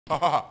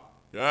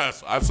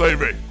Yes, I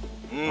save it.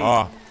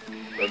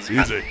 That's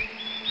easy.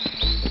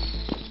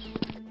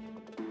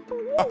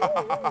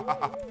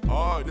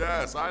 Oh,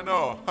 yes, I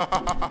know.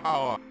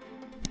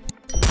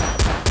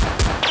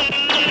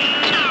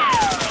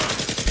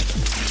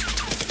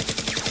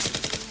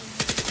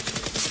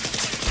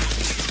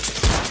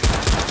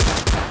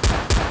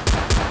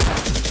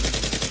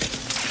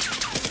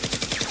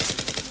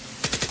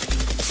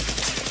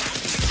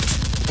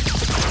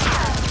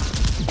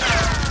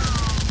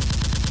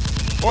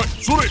 Oi,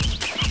 shoot it!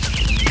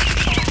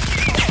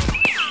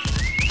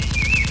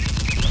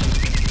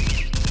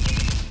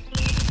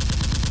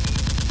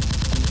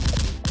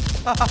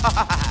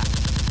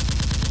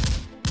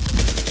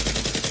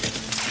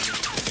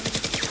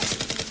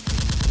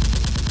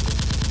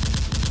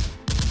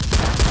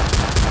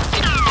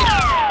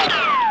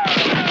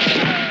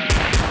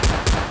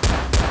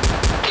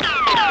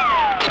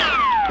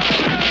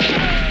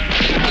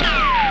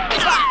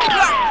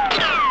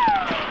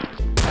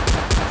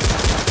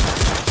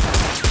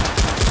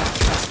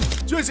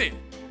 Juicy!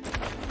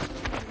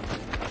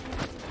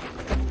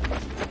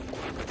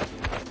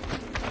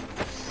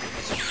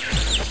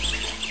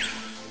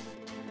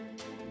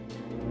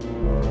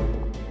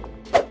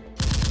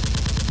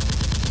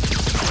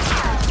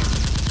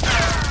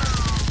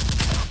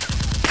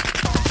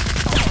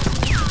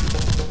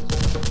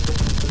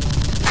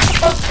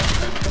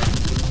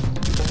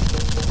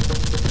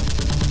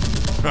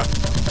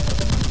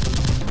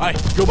 Hey,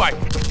 go back!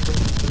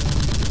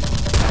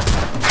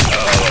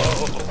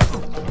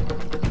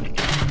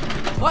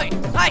 Hey!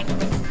 Hey!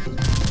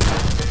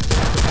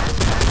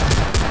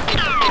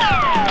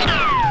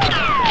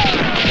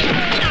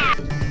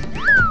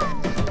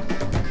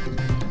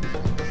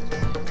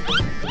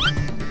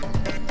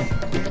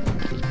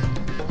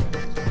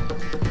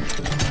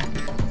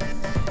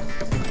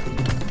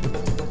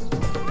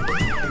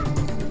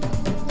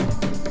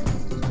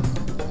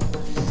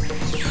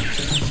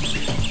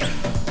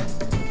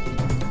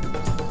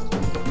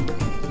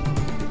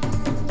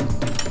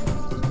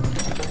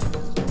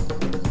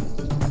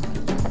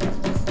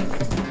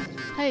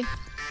 Hey,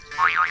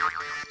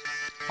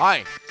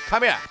 Hi,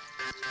 come here.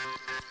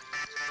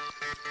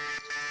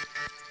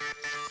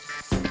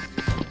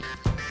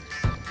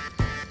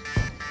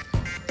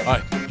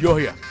 Hi, you're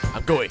here.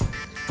 I'm going.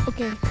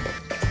 okay.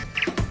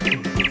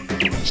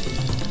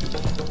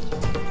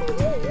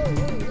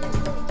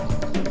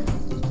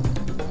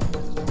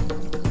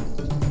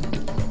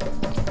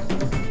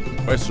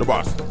 Where's the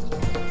boss?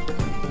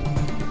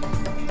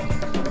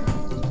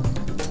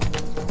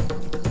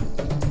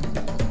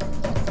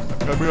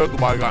 Come here to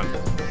my gun.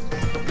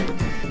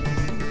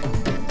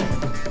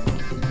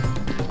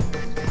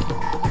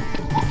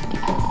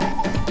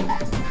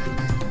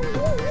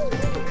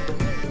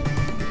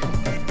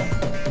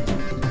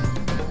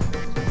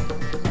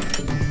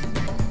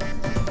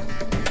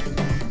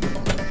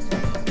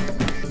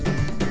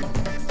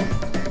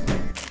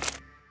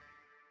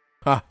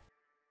 Huh.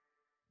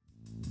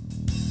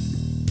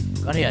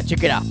 Come here,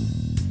 check it out.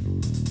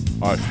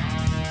 Hi.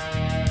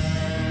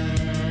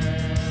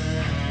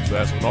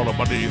 There's another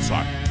body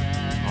inside.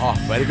 Oh,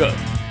 very good.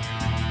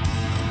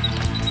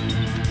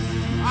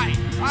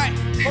 Hi,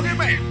 forgive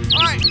me.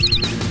 Hi.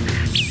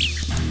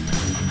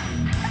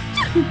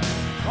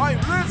 Hi,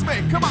 release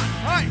me. Come on.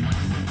 Hi.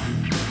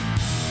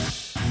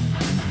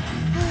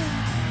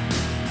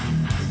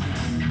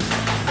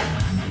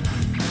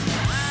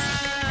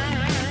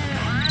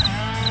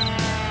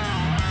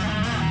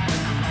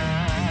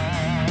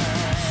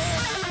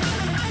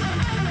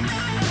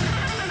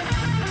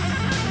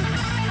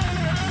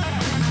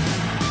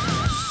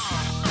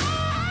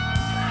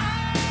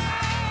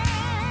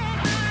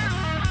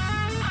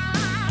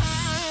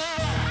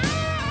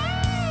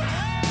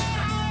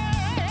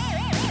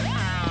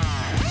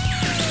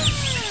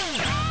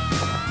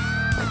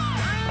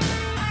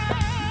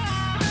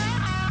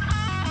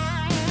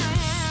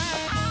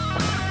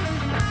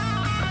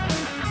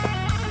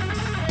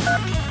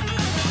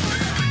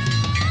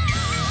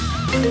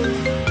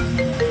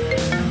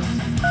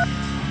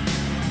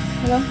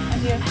 Hello, I'm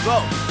here. Go.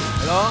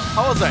 Hello,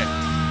 how was it?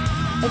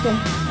 Okay,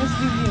 let's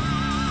review.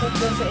 Hope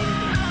don't say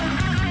anything.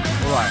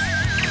 Alright,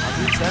 I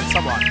will send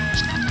someone.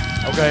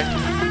 Okay.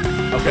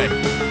 Okay.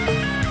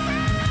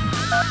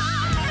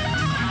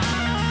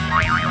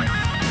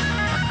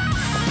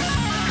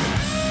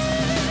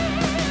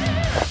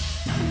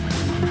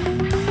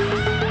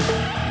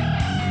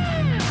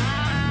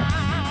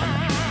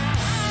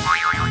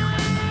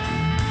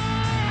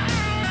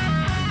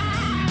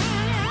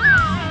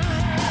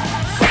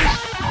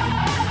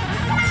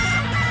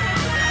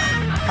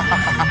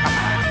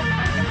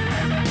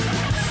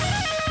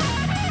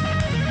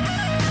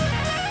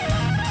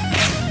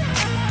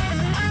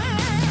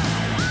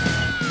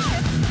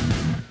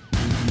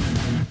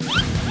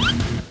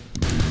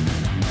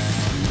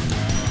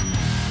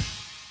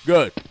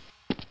 Good.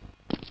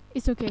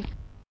 It's okay.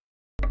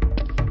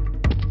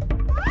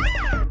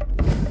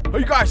 Hey,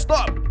 you guys,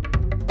 stop!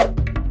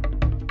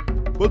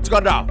 Put the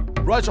gun down.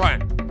 Right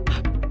hand.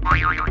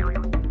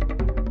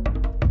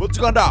 Put the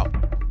gun down.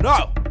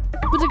 No!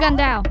 Put the gun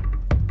down.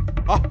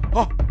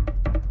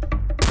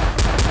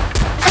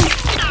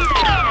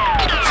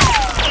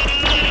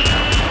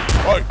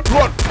 Hey,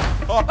 run!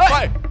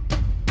 Hey!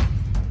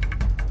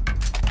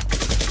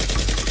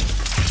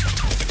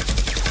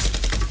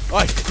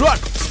 Hey, run!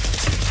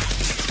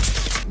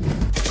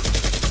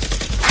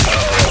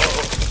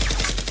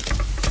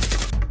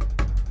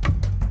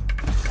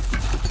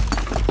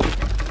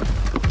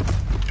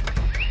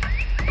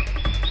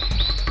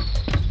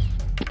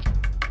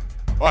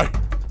 Hey,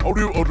 how do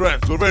you address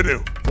the venue?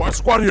 What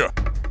squad here?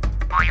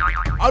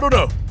 I don't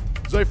know.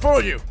 They follow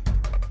you.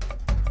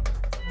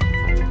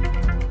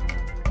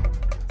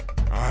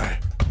 Aye,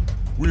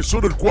 we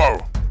shouldn't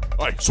quarrel.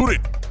 Aye, shoot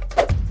it.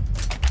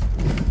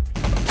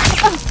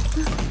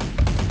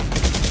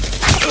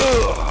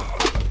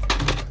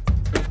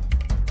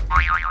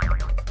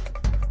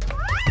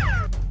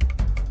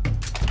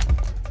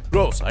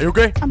 Rose, are you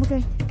okay? I'm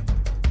okay.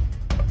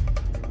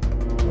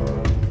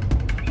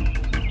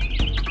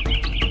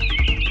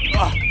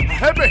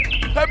 Help me!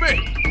 Help me!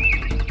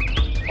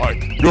 Alright,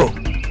 go!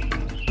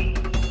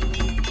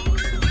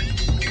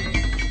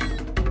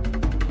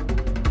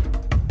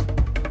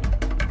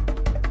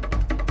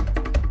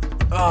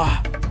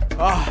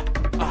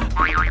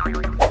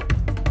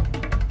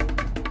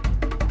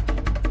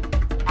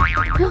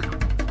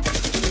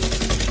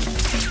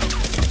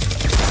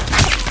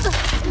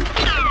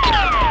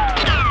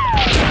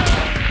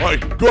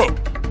 Alright, go!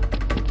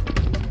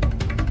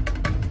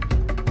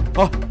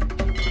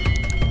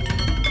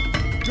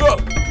 Go!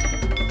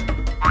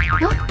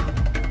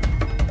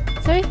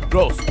 Sorry?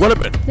 Rose, what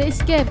happened? They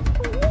escaped.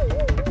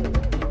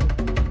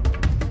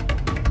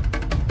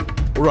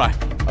 Alright,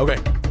 okay.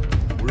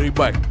 Bring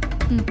back.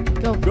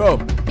 Go. Go!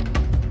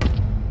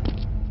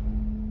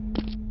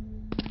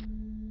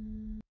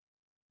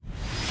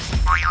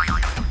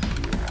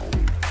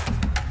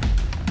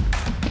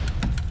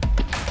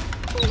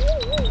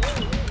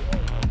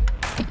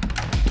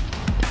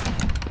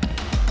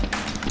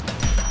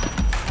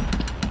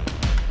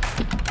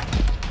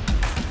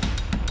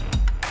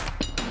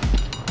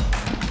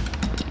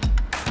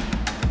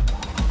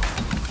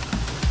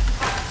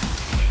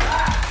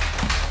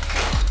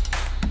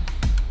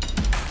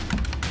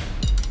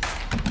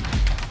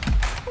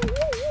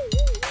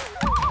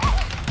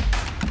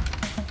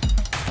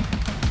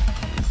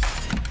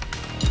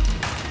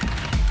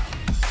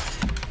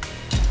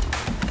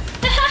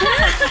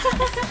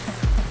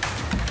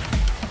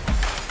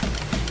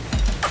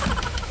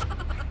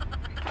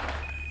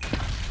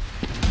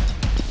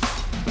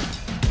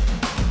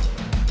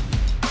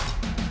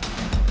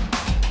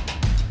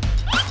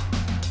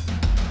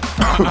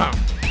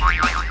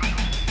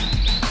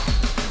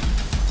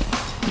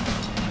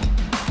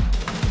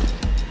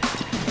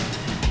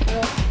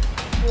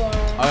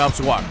 I am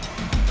S.W.A.T.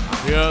 I'm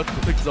here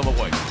to take them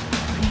away.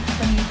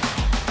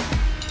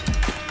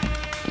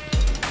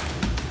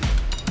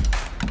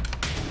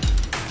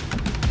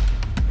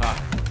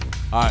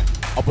 Alright,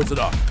 open the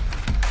door.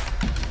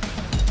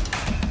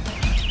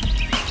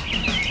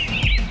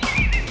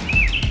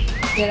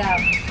 Get out.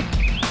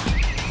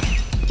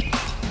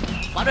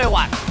 What do you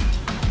want?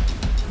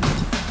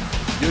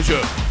 You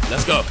should.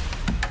 Let's go.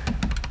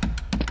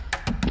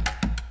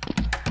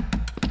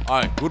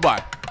 Alright,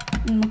 goodbye.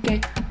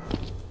 Okay.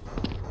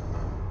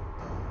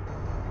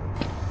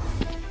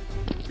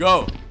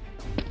 Go.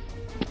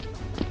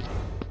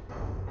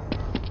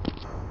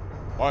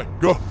 Alright,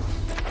 go.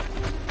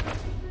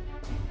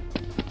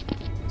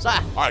 Sir.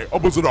 Alright,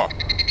 open the door.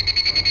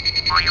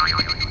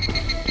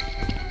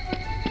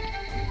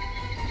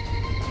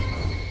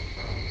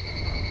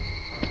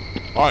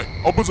 Alright,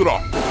 open the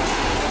door.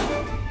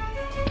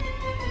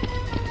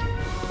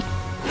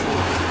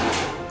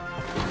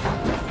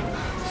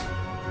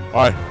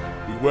 Alright,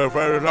 you were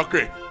very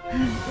lucky.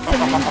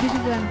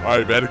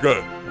 Alright, very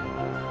good.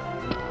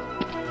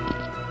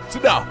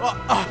 Sit down.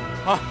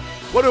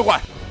 What do you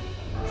want?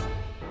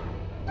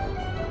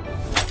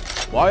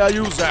 Why are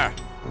you there?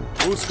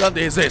 Whose gun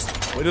is this?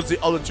 Where did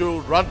the other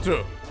two run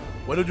to?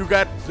 Where did you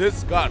get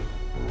this gun?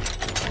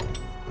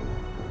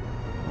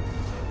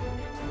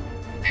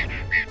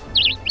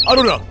 I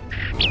don't know.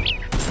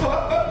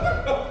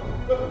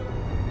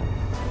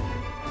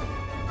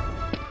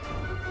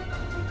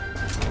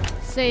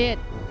 Say it.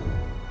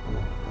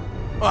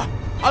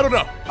 I don't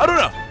know. I don't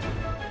know.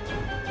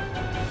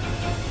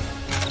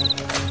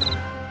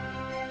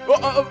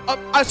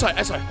 I saw.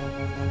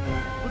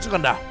 Put your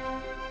gun down.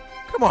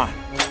 Come on.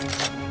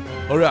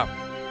 Hurry up.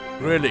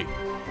 Really.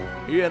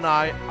 He and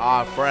I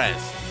are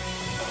friends.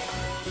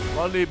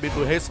 Only been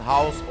to his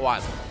house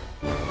once.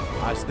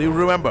 I still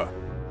remember.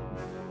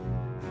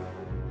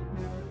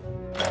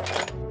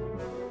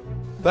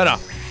 Stand up.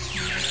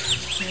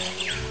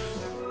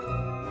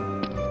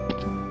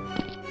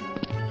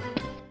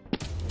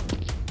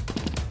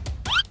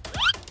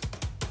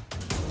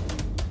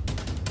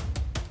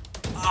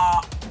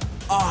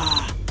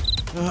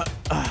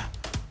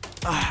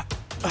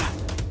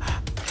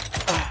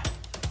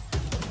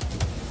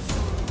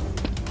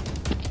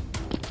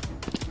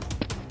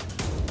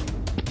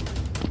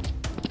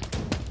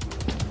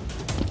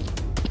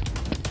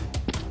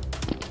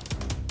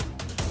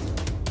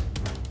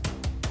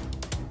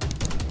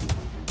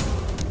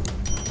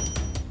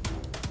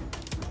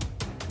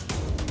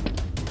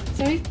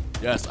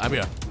 Yes, I'm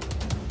here.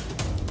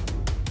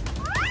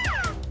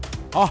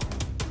 Ah,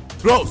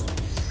 close.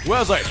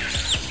 Where is it?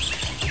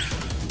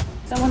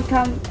 Someone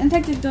come and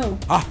take the door.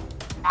 Ah,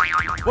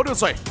 what do you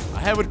say? I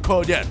haven't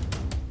called yet.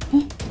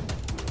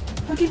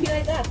 How can you be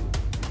like that?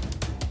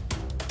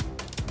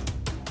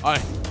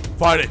 Alright,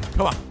 find it.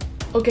 Come on.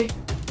 Okay.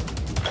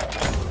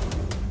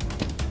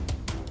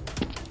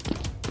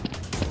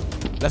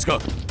 Let's go.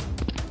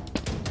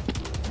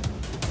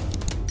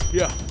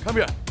 Here, come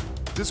here.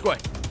 This way.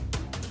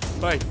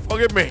 Hey,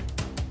 forgive me.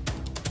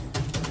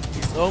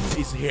 His home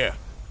is here.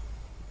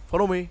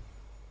 Follow me.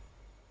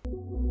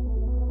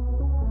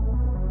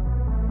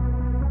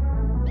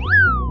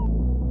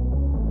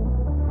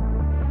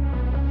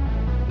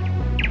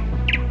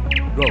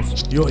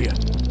 Rose, you're here.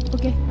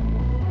 Okay.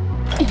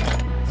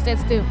 Stand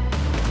still.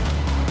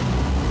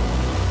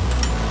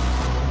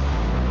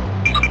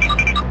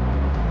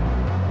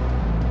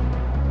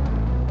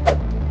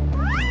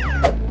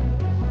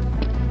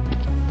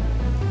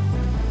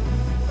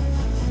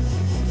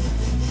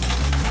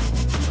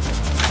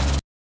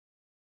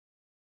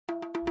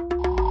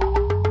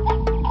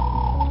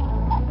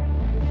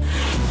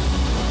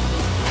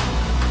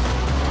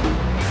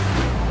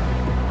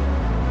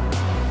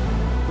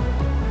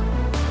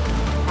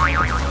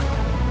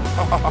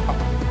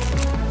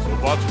 So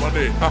much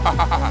money.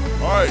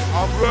 Hey,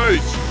 I'm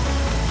rich.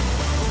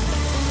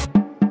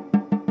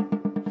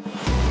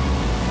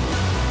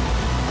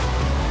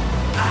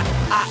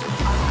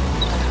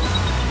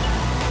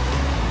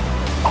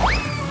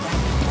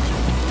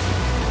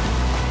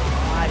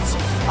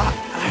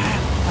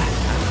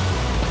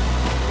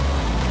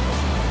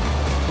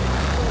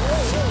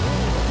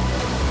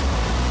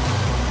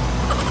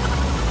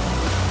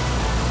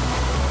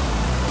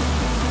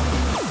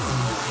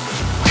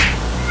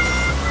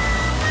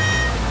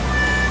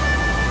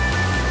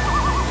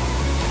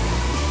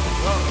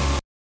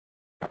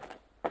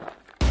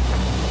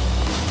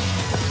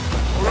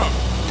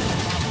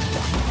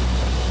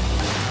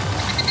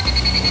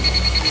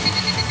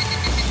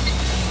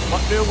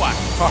 What do you want?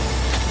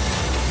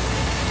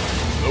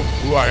 Look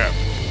who I am.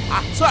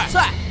 Ah, sir!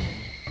 Sir!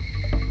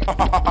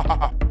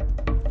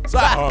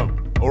 Sir!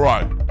 All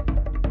right.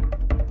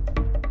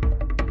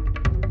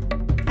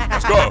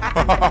 Let's go.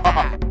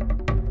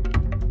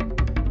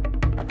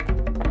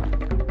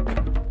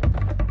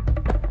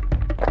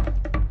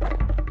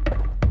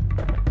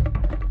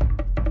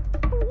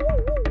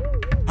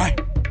 Hey!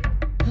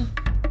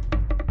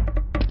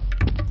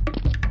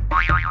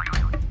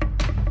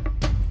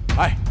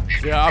 Hey!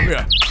 Yeah, I'm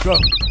here. Go!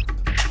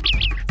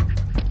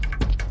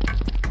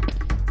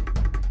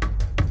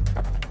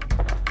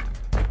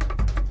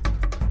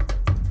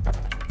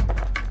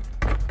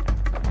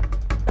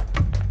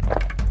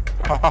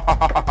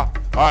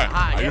 Hi,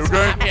 are you yes,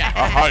 okay? I'm here.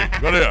 Hi,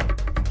 get here.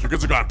 You get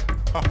the gun.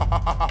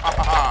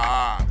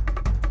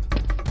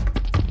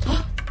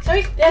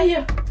 Sorry, they're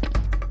here.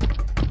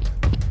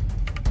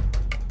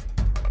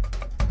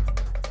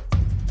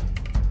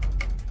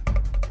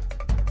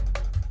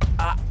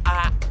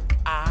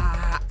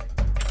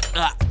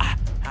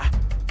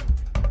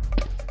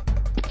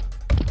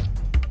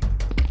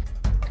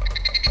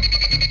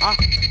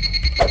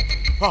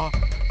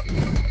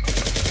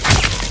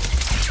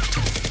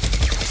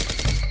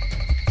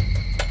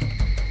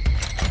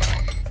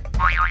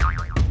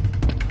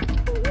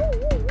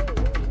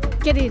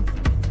 Get in.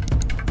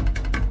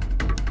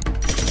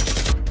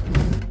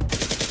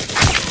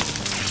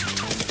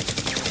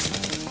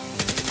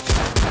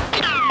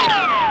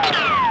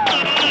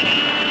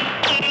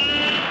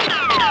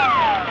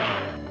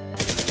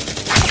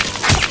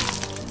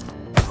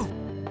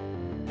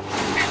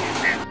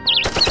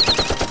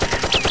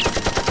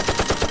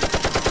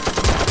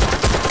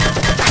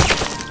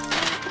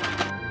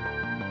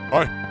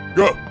 Hi,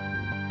 go.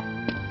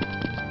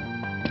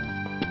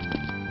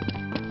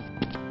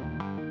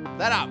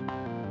 That up!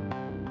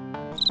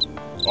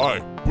 Hi,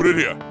 put it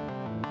here.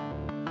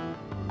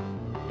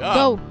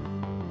 Go.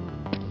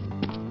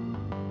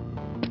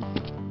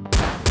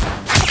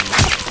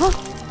 Huh?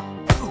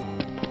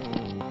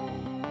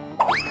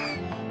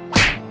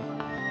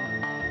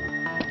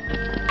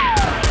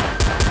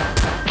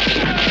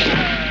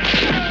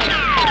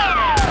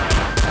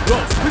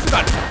 Rose, this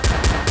gun!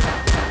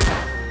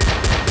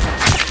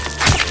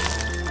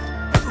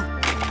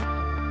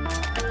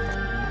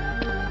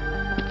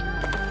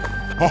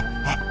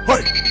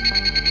 Hi.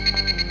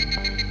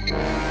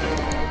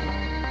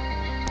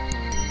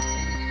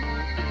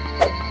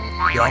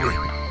 Got it.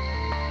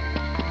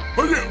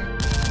 Hey, you.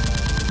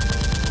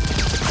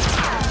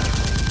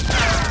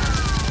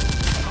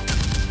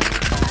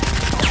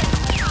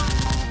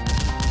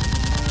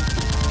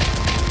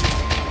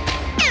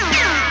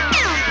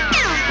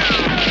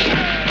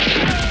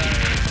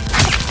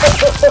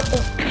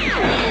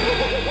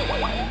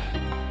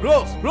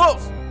 Rose!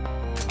 Rose!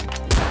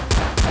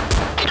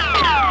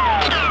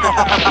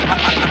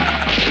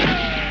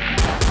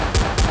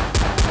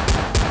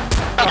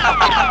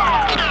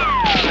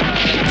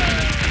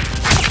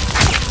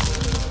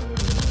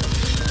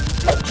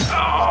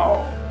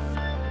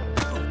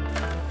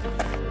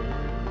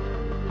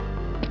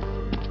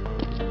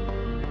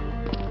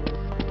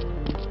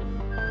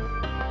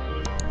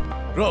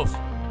 Rose,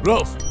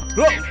 Rose,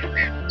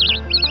 Rose.